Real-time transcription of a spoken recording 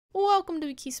Welcome to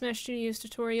a KeySmash Studios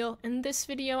tutorial. In this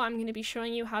video, I'm going to be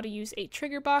showing you how to use a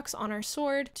trigger box on our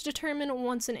sword to determine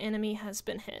once an enemy has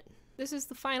been hit. This is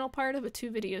the final part of a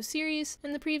 2-video series.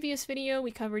 In the previous video, we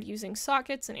covered using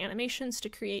sockets and animations to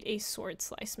create a sword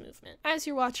slice movement. As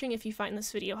you're watching, if you find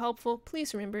this video helpful,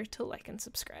 please remember to like and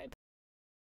subscribe.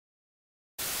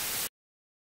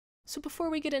 So before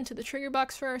we get into the trigger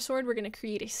box for our sword, we're going to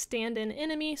create a stand-in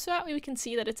enemy so that way we can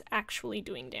see that it's actually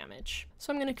doing damage.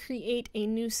 So I'm going to create a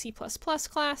new C++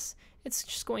 class. It's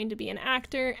just going to be an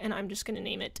actor, and I'm just going to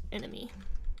name it enemy.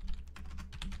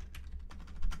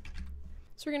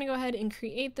 So we're going to go ahead and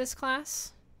create this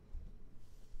class.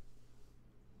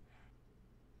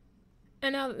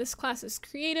 And now that this class is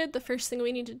created, the first thing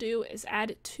we need to do is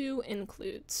add 2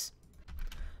 includes.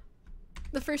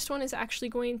 The first one is actually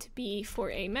going to be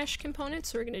for a mesh component,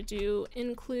 so we're going to do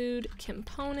include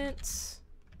components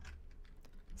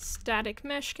static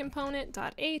mesh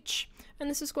component.h, and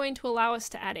this is going to allow us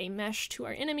to add a mesh to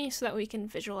our enemy so that we can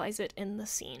visualize it in the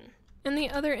scene. And the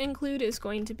other include is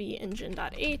going to be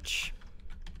engine.h.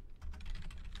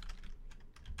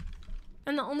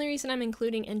 And the only reason I'm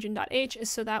including engine.h is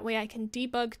so that way I can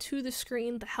debug to the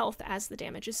screen the health as the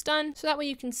damage is done, so that way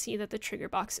you can see that the trigger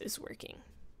box is working.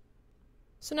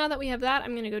 So now that we have that,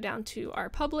 I'm going to go down to our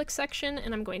public section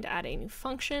and I'm going to add a new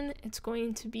function. It's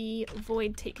going to be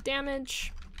void take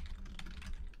damage.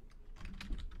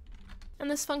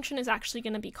 And this function is actually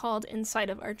going to be called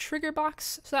inside of our trigger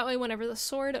box. So that way whenever the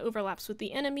sword overlaps with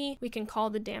the enemy, we can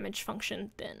call the damage function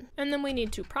then. And then we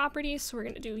need 2 properties. So we're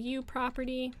going to do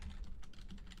uProperty.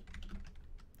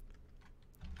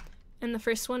 And the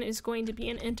first one is going to be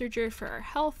an integer for our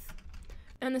health.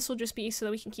 And this will just be so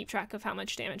that we can keep track of how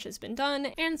much damage has been done,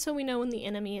 and so we know when the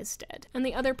enemy is dead. And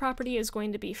the other property is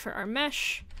going to be for our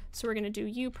mesh, so we're going to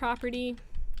do uProperty.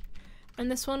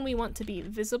 And this one we want to be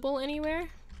visible anywhere.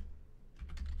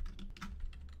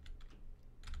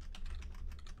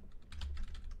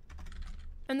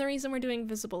 And the reason we're doing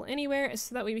visible anywhere is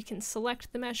so that way we can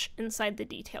select the mesh inside the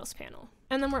details panel.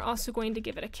 And then we're also going to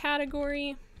give it a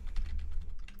category,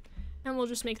 and we'll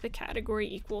just make the category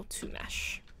equal to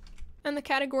mesh. And the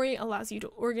category allows you to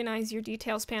organize your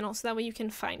details panel so that way you can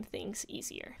find things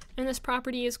easier. And this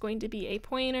property is going to be a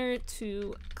pointer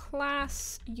to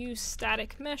class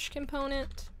useStaticMesh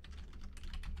component,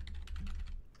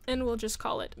 and we'll just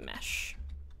call it mesh.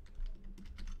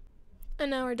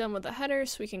 And now we're done with the header,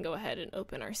 so we can go ahead and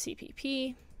open our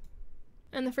CPP.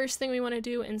 And the first thing we want to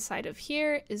do inside of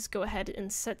here is go ahead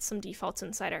and set some defaults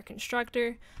inside our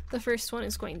constructor. The first one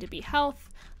is going to be health.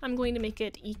 I'm going to make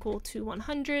it equal to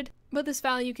 100, but this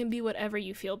value can be whatever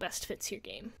you feel best fits your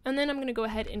game. And then I'm going to go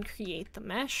ahead and create the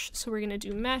mesh. So we're going to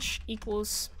do mesh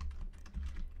equals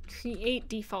create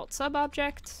default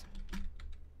subobject.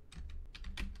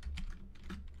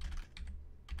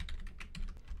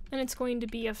 And it's going to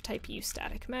be of type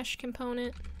useStaticMesh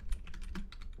component.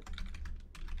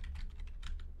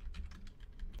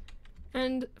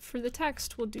 And for the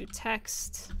text, we'll do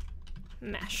text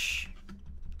mesh.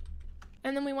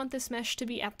 And then we want this mesh to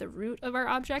be at the root of our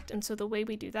object, and so the way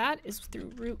we do that is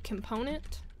through root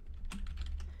component,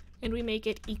 and we make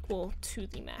it equal to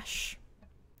the mesh.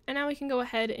 And now we can go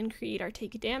ahead and create our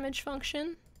take damage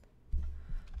function.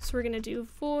 So we're going to do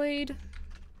void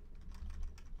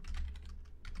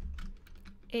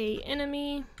a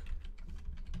enemy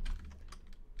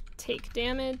take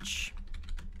damage.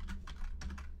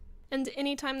 And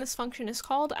anytime this function is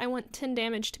called, I want 10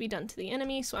 damage to be done to the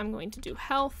enemy, so I'm going to do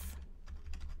health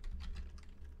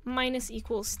minus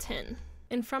equals 10.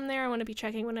 And from there, I want to be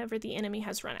checking whenever the enemy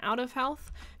has run out of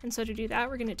health. And so to do that,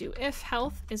 we're going to do if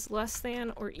health is less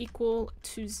than or equal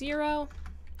to 0.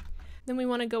 Then we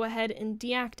want to go ahead and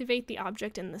deactivate the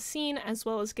object in the scene, as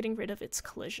well as getting rid of its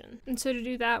collision. And so to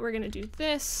do that, we're going to do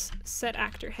this, set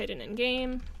actor hidden in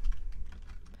game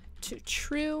to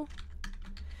true.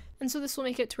 And so this will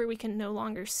make it to where we can no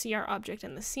longer see our object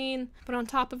in the scene. But on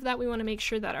top of that, we want to make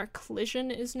sure that our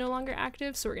collision is no longer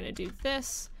active. So we're going to do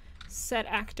this, set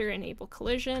actor enable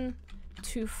collision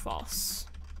to false.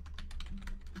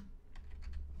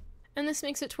 And this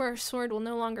makes it to where our sword will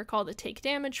no longer call the take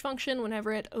damage function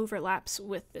whenever it overlaps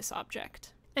with this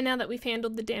object. And now that we've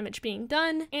handled the damage being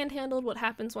done and handled what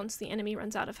happens once the enemy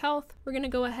runs out of health, we're going to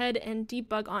go ahead and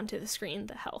debug onto the screen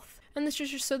the health. And this is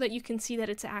just so that you can see that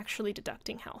it's actually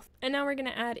deducting health. And now we're going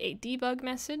to add a debug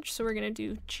message. So we're going to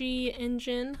do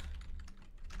g-engine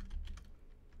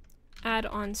add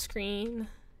on screen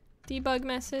debug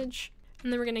message.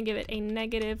 And then we're going to give it a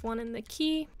 -1 in the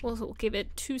key. We'll give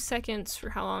it 2 seconds for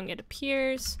how long it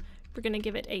appears. We're going to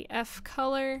give it a F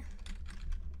color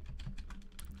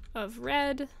of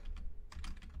red.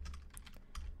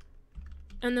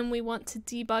 And then we want to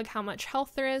debug how much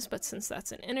health there is, but since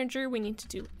that's an integer, we need to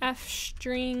do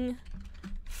fstring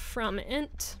from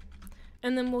int,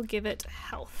 and then we'll give it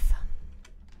health.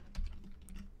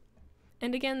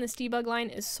 And again, this debug line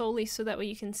is solely so that way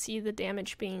you can see the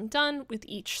damage being done with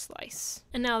each slice.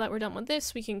 And now that we're done with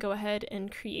this, we can go ahead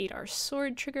and create our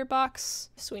sword trigger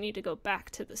box. So we need to go back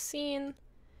to the scene,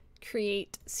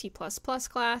 create C++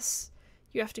 class.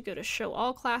 You have to go to show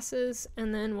all classes,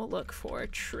 and then we'll look for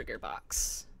trigger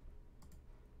box.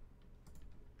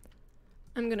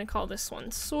 I'm gonna call this one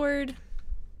sword,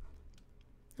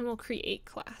 and we'll create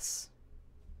class.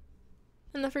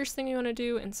 And the first thing we want to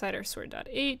do inside our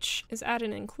sword.h is add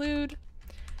an include,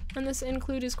 and this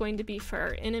include is going to be for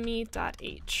our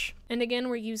enemy.h. And again,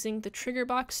 we're using the trigger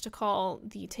box to call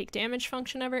the take damage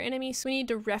function of our enemy, so we need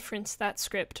to reference that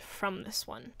script from this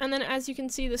one. And then as you can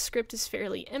see, the script is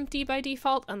fairly empty by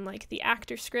default, unlike the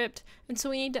actor script, and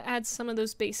so we need to add some of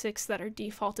those basics that are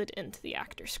defaulted into the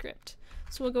actor script.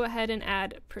 So we'll go ahead and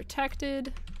add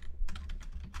protected,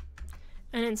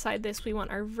 and inside this we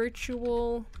want our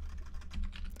virtual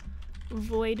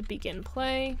void begin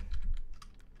play,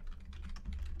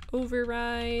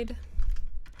 override,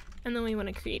 and then we want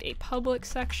to create a public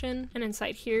section, and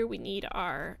inside here we need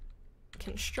our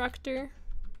constructor.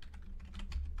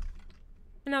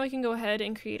 And now we can go ahead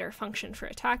and create our function for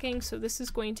attacking. So this is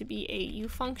going to be a U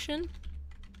function,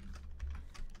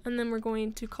 and then we're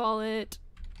going to call it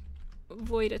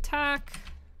void attack.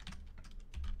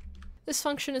 This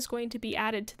function is going to be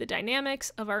added to the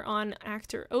dynamics of our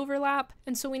on-actor overlap,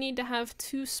 and so we need to have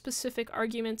two specific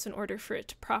arguments in order for it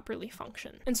to properly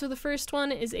function. And so the first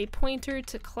one is a pointer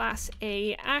to class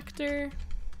A actor,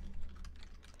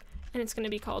 and it's going to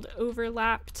be called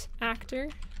overlapped actor.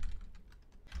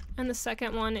 And the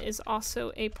second one is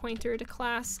also a pointer to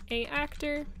class A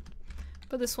actor,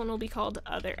 but this one will be called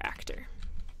other actor.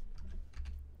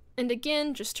 And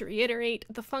again, just to reiterate,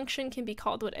 the function can be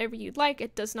called whatever you'd like.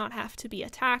 It does not have to be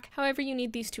attack. However, you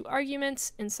need these two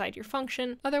arguments inside your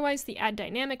function. Otherwise, the add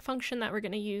dynamic function that we're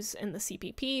going to use in the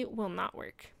CPP will not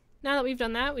work. Now that we've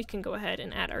done that, we can go ahead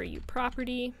and add our U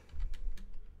property,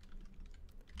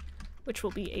 which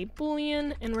will be a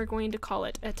Boolean, and we're going to call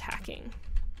it attacking.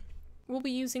 We'll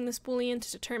be using this Boolean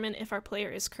to determine if our player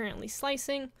is currently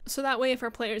slicing, so that way if our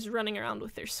player is running around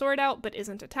with their sword out but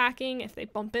isn't attacking, if they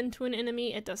bump into an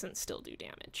enemy, it doesn't still do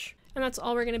damage. And that's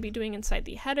all we're going to be doing inside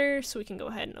the header, so we can go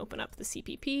ahead and open up the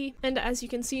CPP. And as you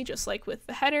can see, just like with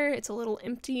the header, it's a little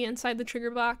empty inside the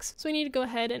trigger box, so we need to go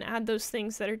ahead and add those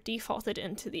things that are defaulted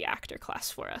into the actor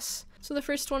class for us. So the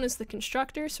first one is the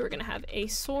constructor, so we're going to have a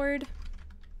sword,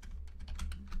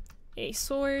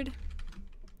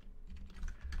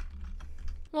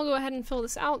 We'll go ahead and fill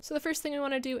this out. So the first thing we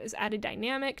want to do is add a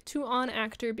dynamic to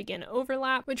on-actor begin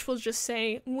overlap, which will just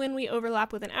say, when we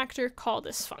overlap with an actor, call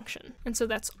this function. And so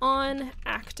that's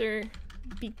on-actor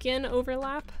begin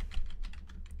overlap,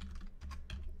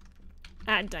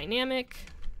 add dynamic,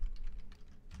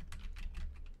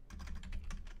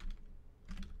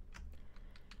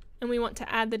 and we want to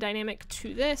add the dynamic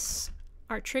to this,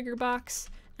 our trigger box.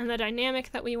 And the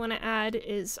dynamic that we want to add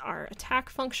is our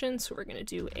attack function, so we're going to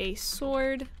do a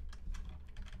sword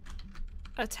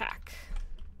attack.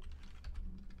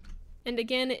 And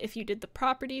again, if you did the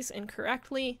properties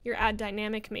incorrectly, your add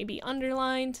dynamic may be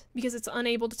underlined because it's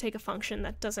unable to take a function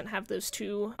that doesn't have those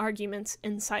two arguments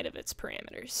inside of its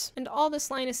parameters. And all this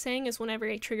line is saying is whenever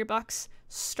a trigger box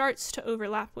starts to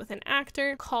overlap with an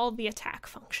actor, call the attack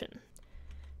function.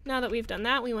 Now that we've done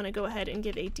that, we want to go ahead and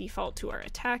give a default to our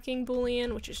attacking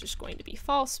Boolean, which is just going to be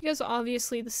false, because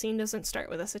obviously the scene doesn't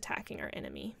start with us attacking our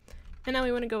enemy. And now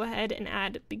we want to go ahead and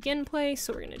add begin play,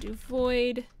 so we're going to do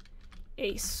void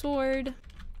a sword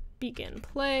begin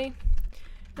play.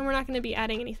 And we're not going to be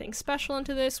adding anything special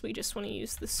into this, we just want to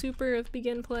use the super of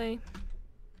begin play.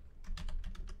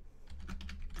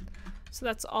 So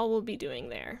that's all we'll be doing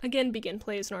there. Again, begin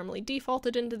play is normally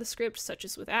defaulted into the script, such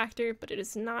as with actor, but it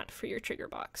is not for your trigger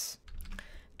box.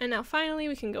 And now finally,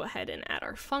 we can go ahead and add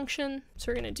our function. So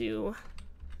we're going to do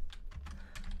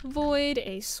void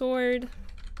a sword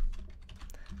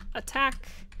attack,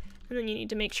 and then you need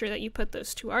to make sure that you put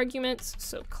those two arguments.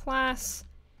 So class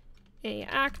a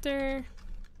actor,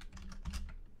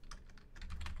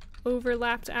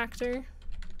 overlapped actor,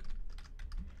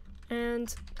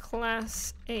 and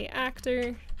class A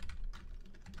actor,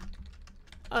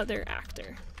 other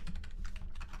actor.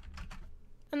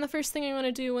 And the first thing we want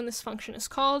to do when this function is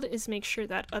called is make sure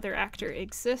that other actor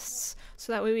exists,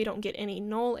 so that way we don't get any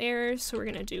null errors. So we're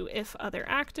going to do if other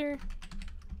actor,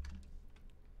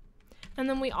 And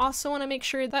then we also want to make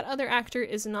sure that other actor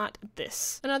is not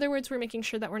this. In other words, we're making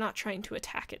sure that we're not trying to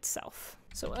attack itself.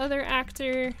 So other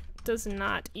actor does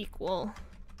not equal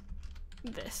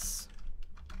this.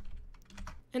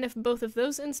 And if both of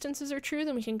those instances are true,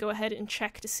 then we can go ahead and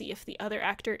check to see if the other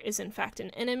actor is in fact an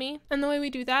enemy. And the way we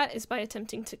do that is by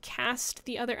attempting to cast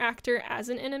the other actor as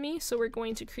an enemy. So we're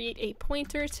going to create a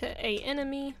pointer to a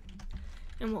enemy,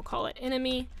 and we'll call it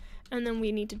enemy. And then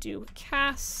we need to do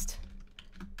cast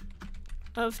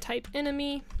of type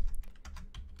enemy.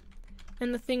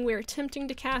 And the thing we're attempting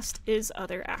to cast is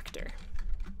other actor.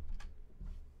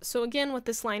 So again, what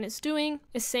this line is doing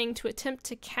is saying to attempt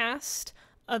to cast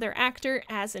other actor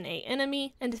as an A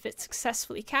enemy, and if it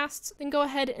successfully casts, then go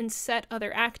ahead and set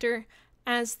other actor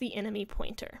as the enemy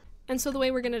pointer. And so the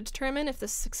way we're going to determine if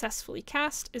this successfully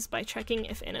cast is by checking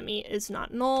if enemy is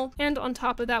not null, and on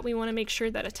top of that we want to make sure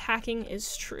that attacking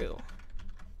is true.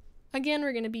 Again,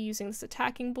 we're going to be using this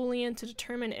attacking boolean to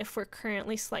determine if we're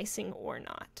currently slicing or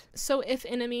not. So if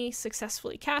enemy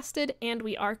successfully casted and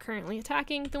we are currently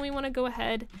attacking, then we want to go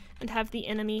ahead and have the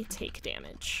enemy take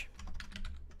damage.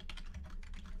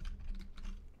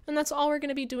 And that's all we're going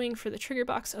to be doing for the trigger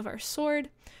box of our sword.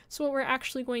 So what we're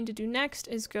actually going to do next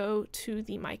is go to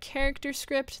the My Character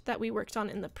script that we worked on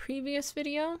in the previous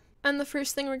video. And the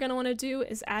first thing we're going to want to do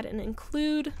is add an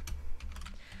include.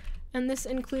 And this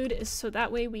include is so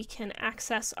that way we can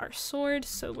access our sword.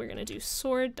 So we're going to do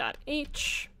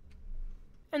sword.h.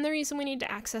 And the reason we need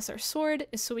to access our sword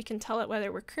is so we can tell it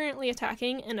whether we're currently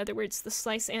attacking, in other words, the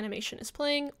slice animation is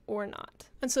playing, or not.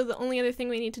 And so the only other thing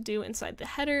we need to do inside the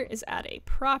header is add a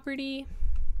property.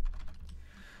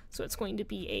 So it's going to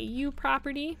be a U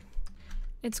property.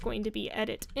 It's going to be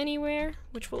edit anywhere,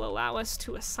 which will allow us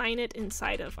to assign it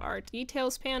inside of our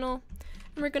details panel.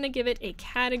 And we're going to give it a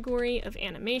category of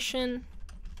animation.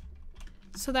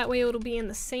 So that way it'll be in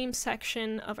the same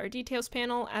section of our details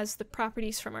panel as the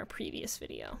properties from our previous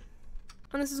video.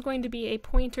 And this is going to be a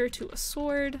pointer to a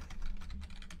sword.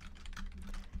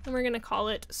 And we're going to call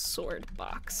it sword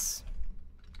box.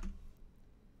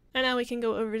 And now we can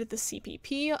go over to the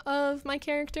CPP of my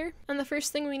character. And the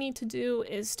first thing we need to do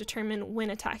is determine when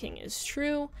attacking is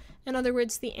true. In other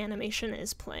words, the animation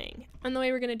is playing. And the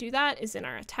way we're going to do that is in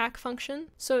our attack function.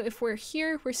 So if we're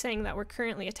here, we're saying that we're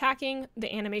currently attacking,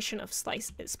 the animation of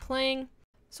slice is playing.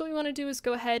 So what we want to do is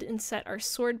go ahead and set our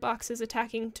sword boxes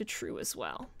attacking to true as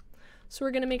well. So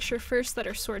we're going to make sure first that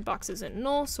our sword box isn't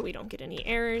null so we don't get any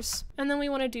errors. And then we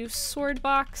want to do sword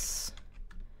box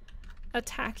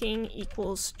attacking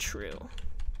equals true.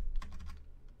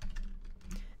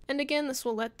 And again, this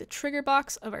will let the trigger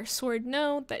box of our sword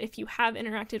know that if you have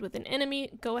interacted with an enemy,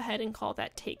 go ahead and call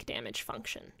that take damage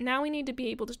function. Now we need to be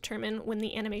able to determine when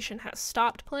the animation has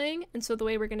stopped playing, and so the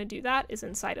way we're going to do that is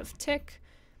inside of tick.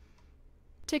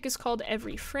 Tick is called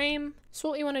EveryFrame. So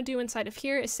what we want to do inside of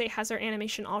here is say, has our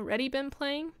animation already been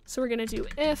playing? So we're going to do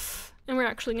if, and we're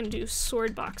actually going to do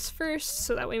sword box first,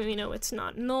 so that way we know it's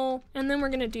not null. And then we're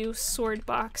going to do sword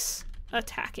box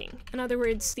attacking. In other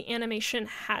words, the animation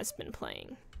has been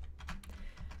playing.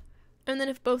 And then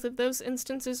if both of those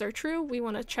instances are true, we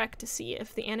want to check to see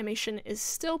if the animation is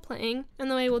still playing.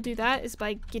 And the way we'll do that is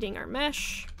by getting our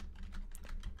mesh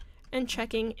and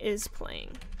checking is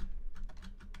playing.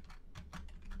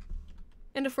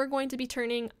 And if we're going to be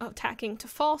turning attacking to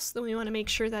false, then we want to make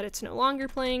sure that it's no longer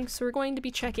playing. So we're going to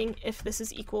be checking if this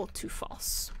is equal to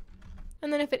false.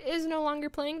 And then if it is no longer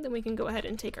playing, then we can go ahead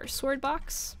and take our sword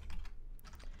box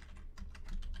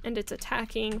and its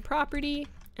attacking property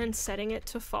and setting it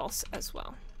to false as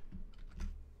well.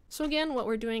 So again, what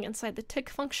we're doing inside the tick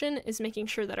function is making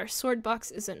sure that our sword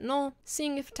box isn't null,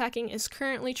 seeing if attacking is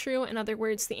currently true, in other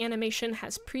words, the animation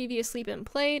has previously been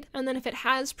played, and then if it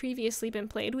has previously been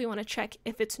played, we want to check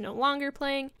if it's no longer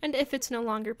playing, and if it's no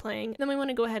longer playing, then we want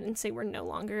to go ahead and say we're no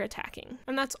longer attacking.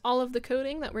 And that's all of the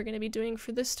coding that we're going to be doing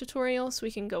for this tutorial, so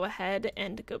we can go ahead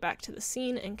and go back to the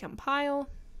scene and compile.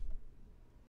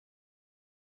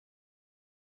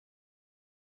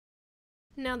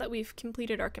 Now that we've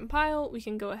completed our compile, we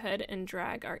can go ahead and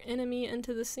drag our enemy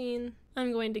into the scene.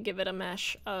 I'm going to give it a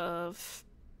mesh of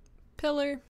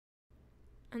pillar,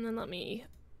 and then let me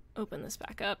open this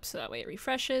back up so that way it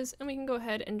refreshes, and we can go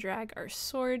ahead and drag our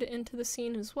sword into the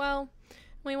scene as well.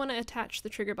 We want to attach the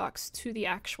trigger box to the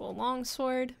actual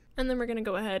longsword, and then we're going to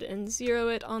go ahead and 0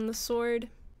 it on the sword.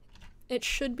 It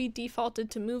should be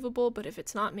defaulted to movable, but if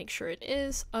it's not, make sure it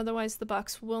is, otherwise the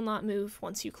box will not move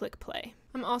once you click play.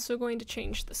 I'm also going to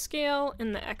change the scale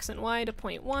in the X and Y to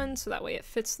 0.1 so that way it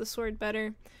fits the sword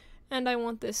better, and I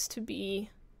want this to be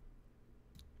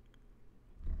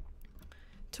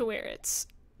to where it's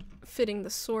fitting the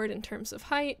sword in terms of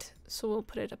height, so we'll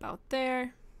put it about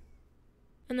there.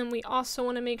 And then we also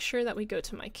want to make sure that we go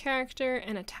to my character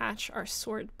and attach our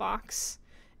sword box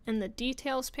in the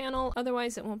details panel,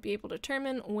 otherwise it won't be able to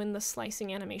determine when the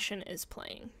slicing animation is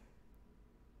playing.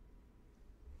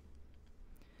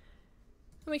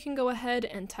 And we can go ahead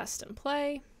and test and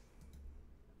play.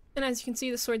 And as you can see,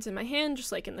 the sword's in my hand,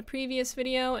 just like in the previous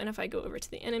video, and if I go over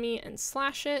to the enemy and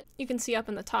slash it, you can see up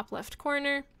in the top left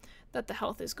corner that the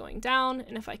health is going down,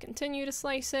 and if I continue to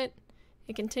slice it,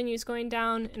 it continues going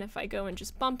down, and if I go and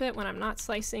just bump it when I'm not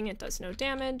slicing, it does no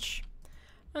damage.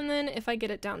 And then if I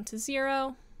get it down to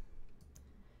 0,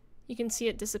 you can see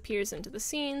it disappears into the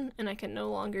scene, and I can no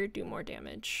longer do more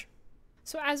damage.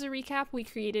 So as a recap, we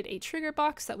created a trigger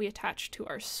box that we attached to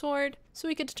our sword, so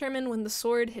we could determine when the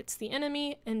sword hits the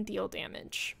enemy and deal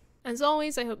damage. As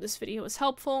always, I hope this video was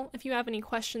helpful. If you have any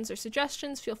questions or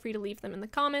suggestions, feel free to leave them in the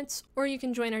comments, or you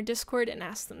can join our Discord and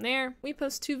ask them there. We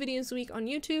post 2 videos a week on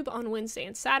YouTube on Wednesday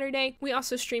and Saturday. We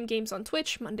also stream games on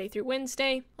Twitch Monday through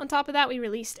Wednesday. On top of that, we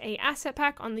released a asset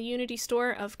pack on the Unity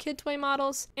store of kid toy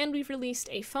models, and we've released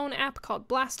a phone app called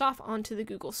Blast Off onto the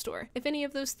Google store. If any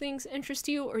of those things interest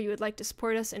you, or you would like to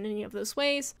support us in any of those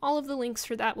ways, all of the links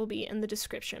for that will be in the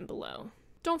description below.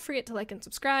 Don't forget to like and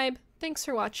subscribe. Thanks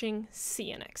for watching. See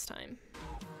you next time.